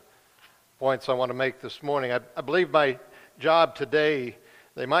points I want to make this morning. I believe my job today,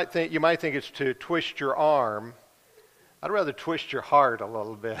 you might think it's to twist your arm. I'd rather twist your heart a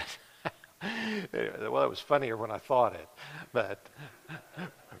little bit. Well, it was funnier when I thought it. But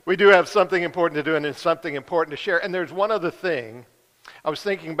we do have something important to do, and it's something important to share. And there's one other thing. I was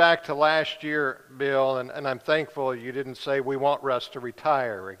thinking back to last year, Bill, and I'm thankful you didn't say we want Russ to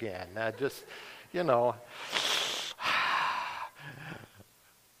retire again. I just,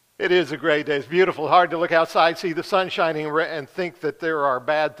 it is a great day. It's beautiful. Hard to look outside, see the sun shining, and think that there are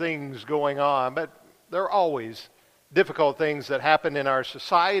bad things going on. But there are always difficult things that happen in our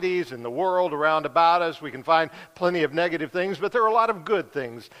societies, in the world around about us. We can find plenty of negative things, but there are a lot of good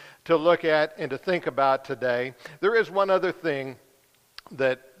things to look at and to think about today. There is one other thing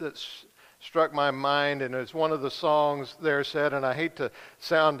that struck my mind, and it's one of the songs there said, and I hate to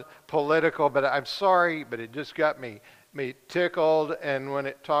sound political, but I'm sorry, but it just got me tickled. And when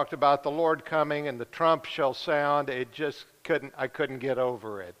it talked about the Lord coming and the trump shall sound, I couldn't get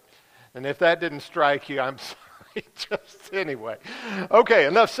over it. And if that didn't strike you, I'm sorry. Just anyway. Okay,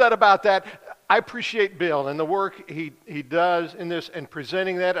 enough said about that. I appreciate Bill and the work he does in this and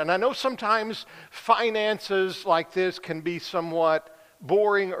presenting that. And I know sometimes finances like this can be somewhat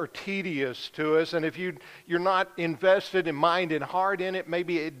boring or tedious to us, and if you're not invested in mind and heart in it,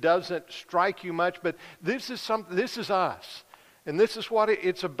 maybe it doesn't strike you much. But this is us, and this is what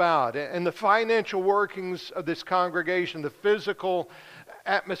it's about. And the financial workings of this congregation, the physical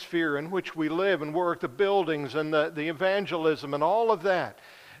atmosphere in which we live and work, the buildings and the evangelism and all of that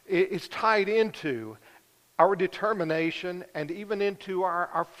is tied into our determination and even into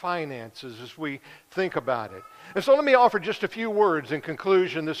our finances as we think about it. And so let me offer just a few words in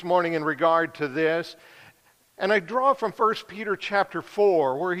conclusion this morning in regard to this. And I draw from 1 Peter chapter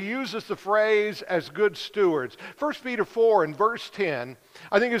 4, where he uses the phrase as good stewards. 1 Peter 4 and verse 10,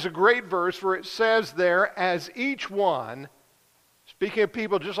 I think is a great verse where it says there, as each one, speaking of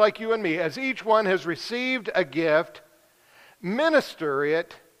people just like you and me, as each one has received a gift, minister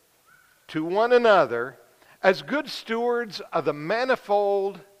it to one another as good stewards of the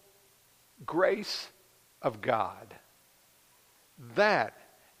manifold grace of God. That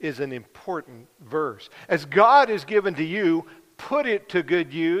is an important verse. As God is given to you, put it to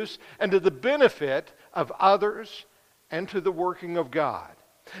good use and to the benefit of others and to the working of God.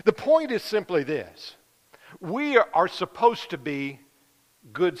 The point is simply this. We are supposed to be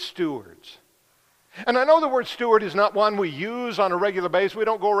good stewards. And I know the word steward is not one we use on a regular basis. We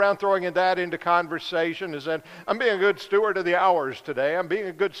don't go around throwing that into conversation as in, I'm being a good steward of the hours today. I'm being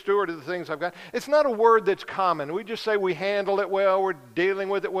a good steward of the things I've got. It's not a word that's common. We just say we handle it well, we're dealing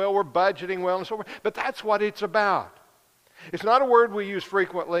with it well, we're budgeting well, and so forth. But that's what it's about. It's not a word we use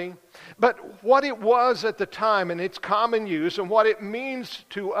frequently, but what it was at the time in its common use and what it means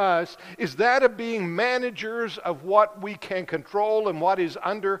to us is that of being managers of what we can control and what is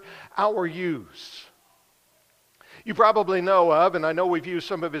under our use. You probably know of, and I know we've used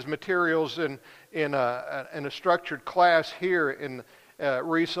some of his materials in a structured class here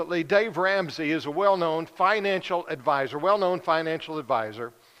recently. Dave Ramsey is a well-known financial advisor.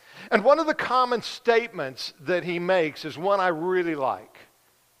 And one of the common statements that he makes is one I really like.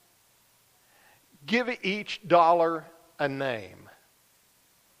 Give each dollar a name.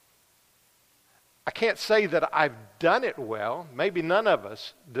 I can't say that I've done it well. Maybe none of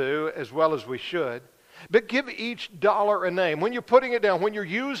us do as well as we should. But give each dollar a name. When you're putting it down, when you're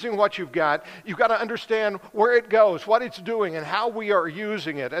using what you've got to understand where it goes, what it's doing, and how we are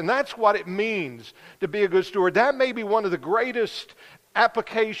using it. And that's what it means to be a good steward. That may be one of the greatest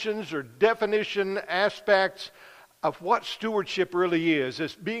applications or definition aspects of what stewardship really is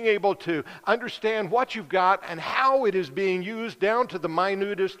being able to understand what you've got and how it is being used down to the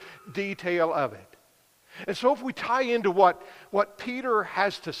minutest detail of it. And so if we tie into what Peter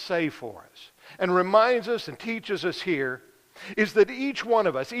has to say for us and reminds us and teaches us here, is that each one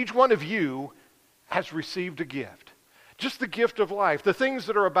of us, each one of you has received a gift. Just the gift of life, the things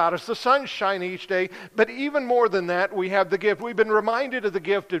that are about us, the sun shining each day, but even more than that, we have the gift. We've been reminded of the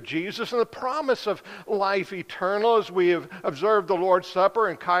gift of Jesus and the promise of life eternal as we have observed the Lord's Supper,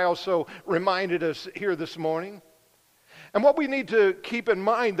 and Kyle so reminded us here this morning. And what we need to keep in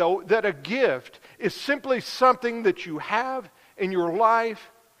mind, though, that a gift is simply something that you have in your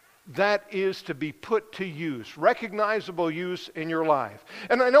life that is to be put to use, recognizable use in your life.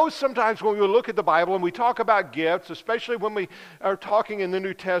 And I know sometimes when we look at the Bible and we talk about gifts, especially when we are talking in the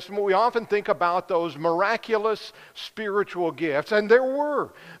New Testament, we often think about those miraculous spiritual gifts. And there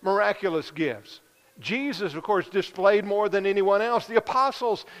were miraculous gifts Jesus, of course, displayed more than anyone else. The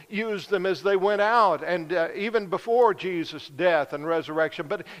apostles used them as they went out, and even before Jesus' death and resurrection,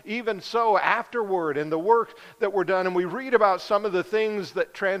 but even so afterward, in the work that were done. And we read about some of the things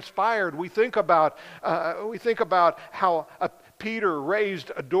that transpired. We think about how Peter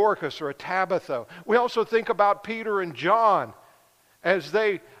raised a Dorcas or a Tabitha. We also think about Peter and John as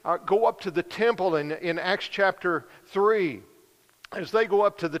they go up to the temple in Acts chapter 3. As they go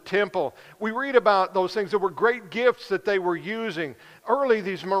up to the temple, we read about those things. There were great gifts that they were using. Early,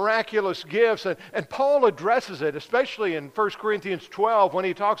 these miraculous gifts. And Paul addresses it, especially in 1 Corinthians 12, when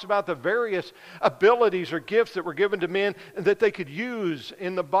he talks about the various abilities or gifts that were given to men and that they could use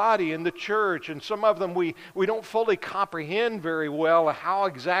in the body, in the church. And some of them we don't fully comprehend very well how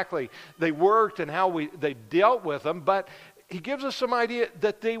exactly they worked and how they dealt with them. But he gives us some idea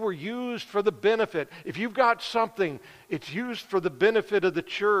that they were used for the benefit. If you've got something, it's used for the benefit of the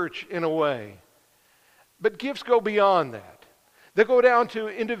church in a way. But gifts go beyond that. They go down to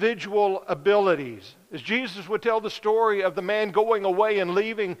individual abilities. As Jesus would tell the story of the man going away and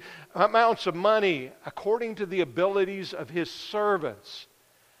leaving amounts of money according to the abilities of his servants.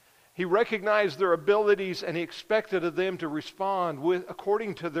 He recognized their abilities and he expected of them to respond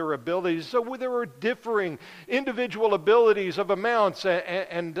according to their abilities. So there were differing individual abilities of amounts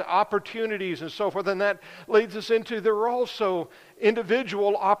and opportunities and so forth. And that leads us into there are also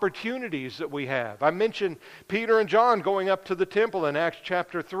individual opportunities that we have. I mentioned Peter and John going up to the temple in Acts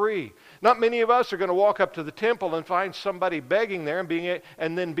chapter 3. Not many of us are going to walk up to the temple and find somebody begging there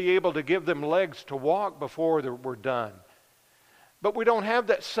and then be able to give them legs to walk before we're done. But we don't have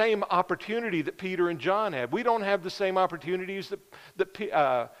that same opportunity that Peter and John had. We don't have the same opportunities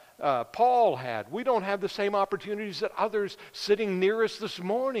that Paul had. We don't have the same opportunities that others sitting near us this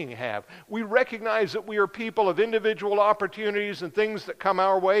morning have. We recognize that we are people of individual opportunities and things that come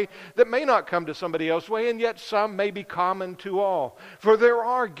our way that may not come to somebody else's way, and yet some may be common to all. For there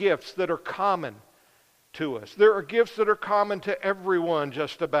are gifts that are common to us. There are gifts that are common to everyone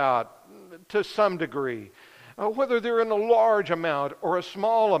just about, to some degree. Whether they're in a large amount or a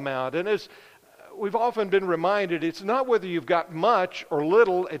small amount. And as we've often been reminded, it's not whether you've got much or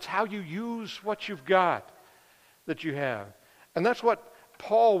little, it's how you use what you've got that you have. And that's what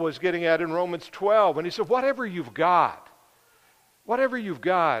Paul was getting at in Romans 12 when he said, whatever you've got,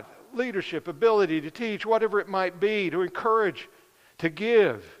 leadership, ability to teach, whatever it might be, to encourage, to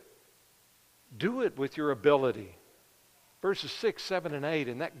give, do it with your ability. Verses 6, 7, and 8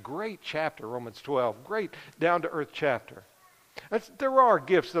 in that great chapter, Romans 12, great down-to-earth chapter. There are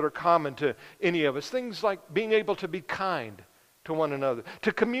gifts that are common to any of us. Things like being able to be kind to one another,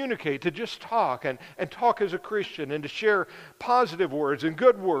 to communicate, to just talk and talk as a Christian and to share positive words and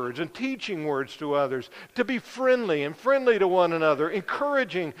good words and teaching words to others, to be friendly to one another,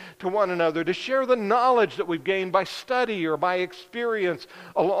 encouraging to one another, to share the knowledge that we've gained by study or by experience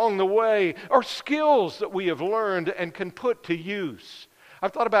along the way, or skills that we have learned and can put to use.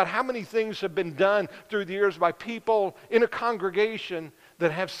 I've thought about how many things have been done through the years by people in a congregation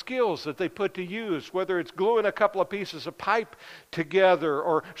that have skills that they put to use, whether it's gluing a couple of pieces of pipe together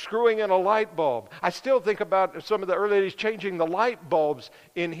or screwing in a light bulb. I still think about some of the early days changing the light bulbs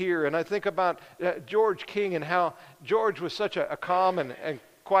in here, and I think about George King and how George was such a calm and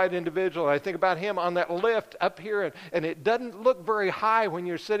quiet individual. I think about him on that lift up here, and it doesn't look very high when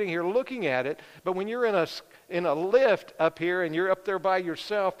you're sitting here looking at it, but when you're in a lift up here and you're up there by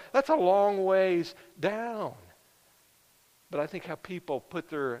yourself, that's a long ways down. But I think how people put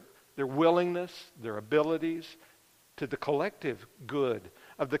their willingness, their abilities to the collective good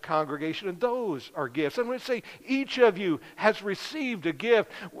of the congregation, and those are gifts. And we say each of you has received a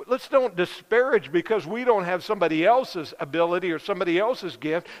gift. Let's don't disparage because we don't have somebody else's ability or somebody else's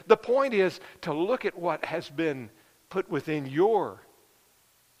gift. The point is to look at what has been put within your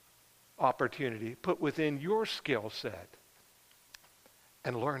opportunity, put within your skill set,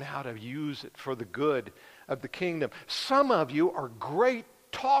 and learn how to use it for the good of the kingdom. Some of you are great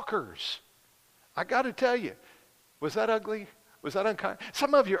talkers. I got to tell you, was that ugly? Was that unkind?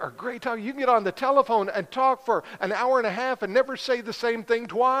 Some of you are great talkers. You can get on the telephone and talk for an hour and a half and never say the same thing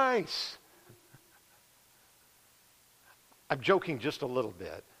twice. I'm joking just a little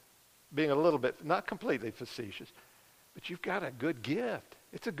bit, being a little bit, not completely facetious, but you've got a good gift.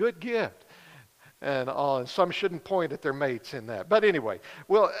 It's a good gift. And some shouldn't point at their mates in that. But anyway,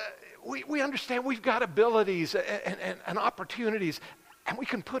 well, we understand we've got abilities and opportunities, and we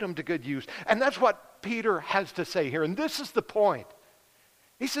can put them to good use. And that's what Peter has to say here. And this is the point.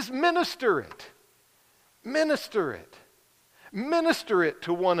 He says, minister it. Minister it. Minister it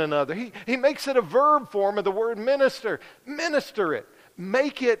to one another. He makes it a verb form of the word minister. Minister it.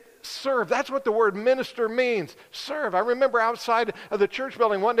 Make it serve. That's what the word minister means. Serve. I remember outside of the church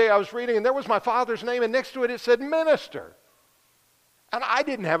building one day I was reading and there was my father's name and next to it said minister. And I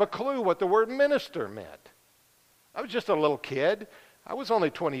didn't have a clue what the word minister meant. I was just a little kid. I was only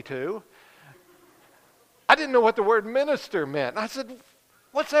 22. I didn't know what the word minister meant. And I said,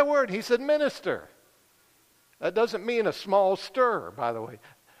 what's that word? He said minister. That doesn't mean a small stir, by the way.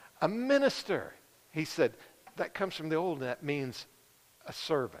 A minister. He said, that comes from the old, and that means a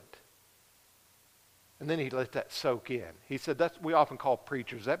servant. And then he let that soak in. He said, we often call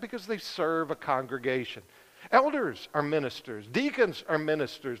preachers that because they serve a congregation. Elders are ministers. Deacons are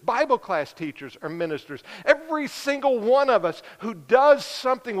ministers. Bible class teachers are ministers. Every single one of us who does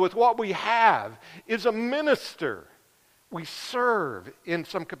something with what we have is a minister. We serve in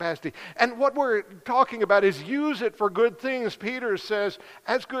some capacity. And what we're talking about is use it for good things. Peter says,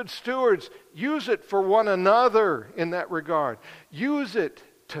 as good stewards, use it for one another in that regard. Use it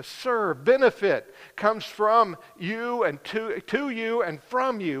to serve. Benefit comes from you and to you and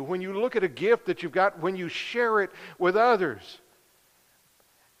from you. When you look at a gift that you've got, when you share it with others.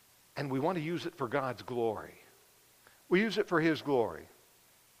 And we want to use it for God's glory. We use it for His glory.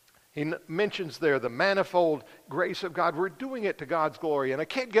 He mentions there the manifold grace of God. We're doing it to God's glory. And I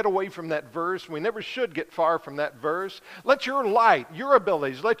can't get away from that verse. We never should get far from that verse. Let your light, your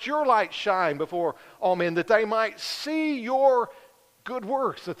abilities, let your light shine before all men, that they might see your good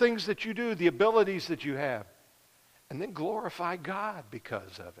works, the things that you do, the abilities that you have. And then glorify God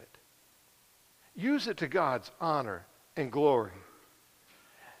because of it. Use it to God's honor and glory.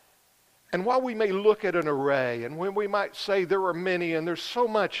 And while we may look at an array, and when we might say there are many and there's so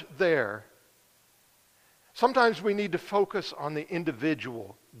much there, sometimes we need to focus on the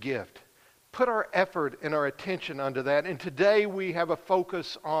individual gift. Put our effort and our attention onto that. And today we have a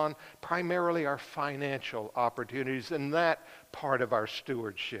focus on primarily our financial opportunities and that part of our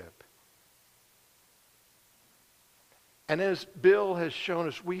stewardship. And as Bill has shown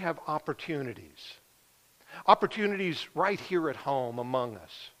us, we have opportunities. Opportunities right here at home among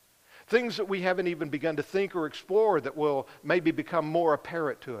us. Things that we haven't even begun to think or explore that will maybe become more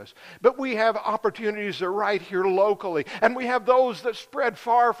apparent to us. But we have opportunities that are right here locally. And we have those that spread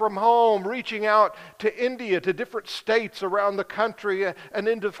far from home, reaching out to India, to different states around the country, and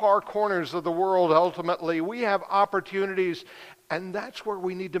into far corners of the world ultimately. We have opportunities, and that's where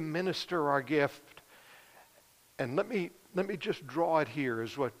we need to minister our gift. And let me just draw it here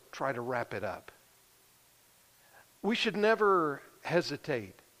as we try to wrap it up. We should never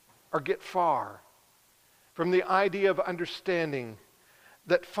hesitate or get far from the idea of understanding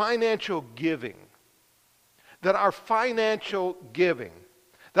that financial giving, that our financial giving,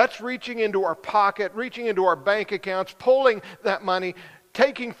 that's reaching into our pocket, reaching into our bank accounts, pulling that money,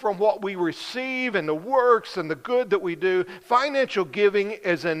 taking from what we receive and the works and the good that we do. Financial giving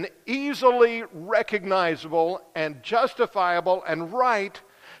is an easily recognizable and justifiable and right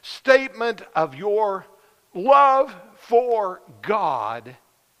statement of your love for God,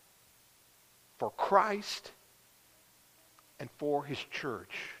 for Christ, and for His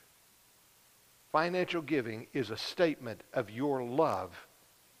church. Financial giving is a statement of your love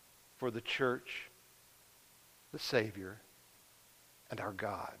for the church, the Savior, and our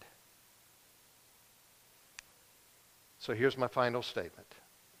God. So here's my final statement.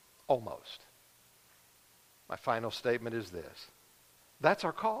 Almost. My final statement is this. That's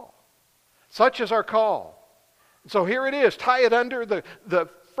our call. Such is our call. So here it is. Tie it under the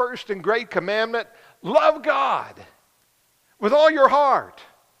first and great commandment. Love God with all your heart,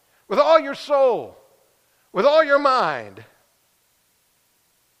 with all your soul, with all your mind,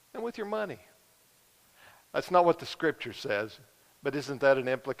 and with your money. That's not what the Scripture says, but isn't that an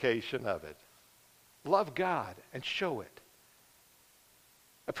implication of it? Love God and show it.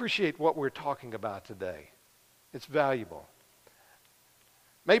 Appreciate what we're talking about today. It's valuable.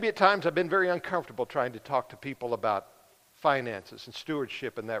 Maybe at times I've been very uncomfortable trying to talk to people about finances and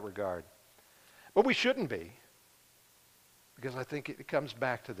stewardship in that regard. But we shouldn't be, because I think it comes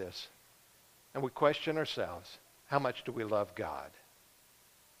back to this. And we question ourselves, how much do we love God?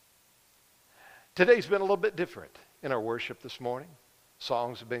 Today's been a little bit different in our worship this morning.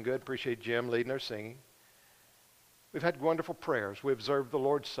 Songs have been good. Appreciate Jim leading our singing. We've had wonderful prayers. We observed the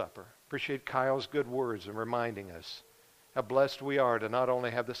Lord's Supper. Appreciate Kyle's good words and reminding us how blessed we are to not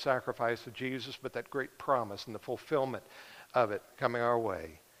only have the sacrifice of Jesus, but that great promise and the fulfillment of it coming our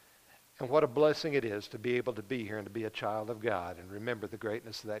way. And what a blessing it is to be able to be here and to be a child of God and remember the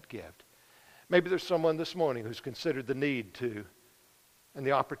greatness of that gift. Maybe there's someone this morning who's considered the need to, and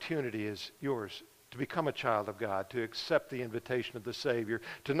the opportunity is yours, to become a child of God, to accept the invitation of the Savior,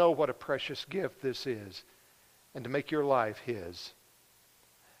 to know what a precious gift this is, and to make your life His.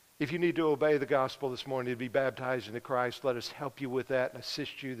 If you need to obey the gospel this morning to be baptized into Christ, let us help you with that and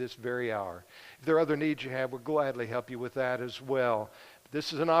assist you this very hour. If there are other needs you have, we'll gladly help you with that as well.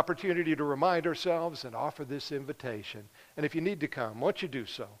 This is an opportunity to remind ourselves and offer this invitation. And if you need to come, won't you do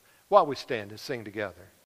so while we stand and sing together?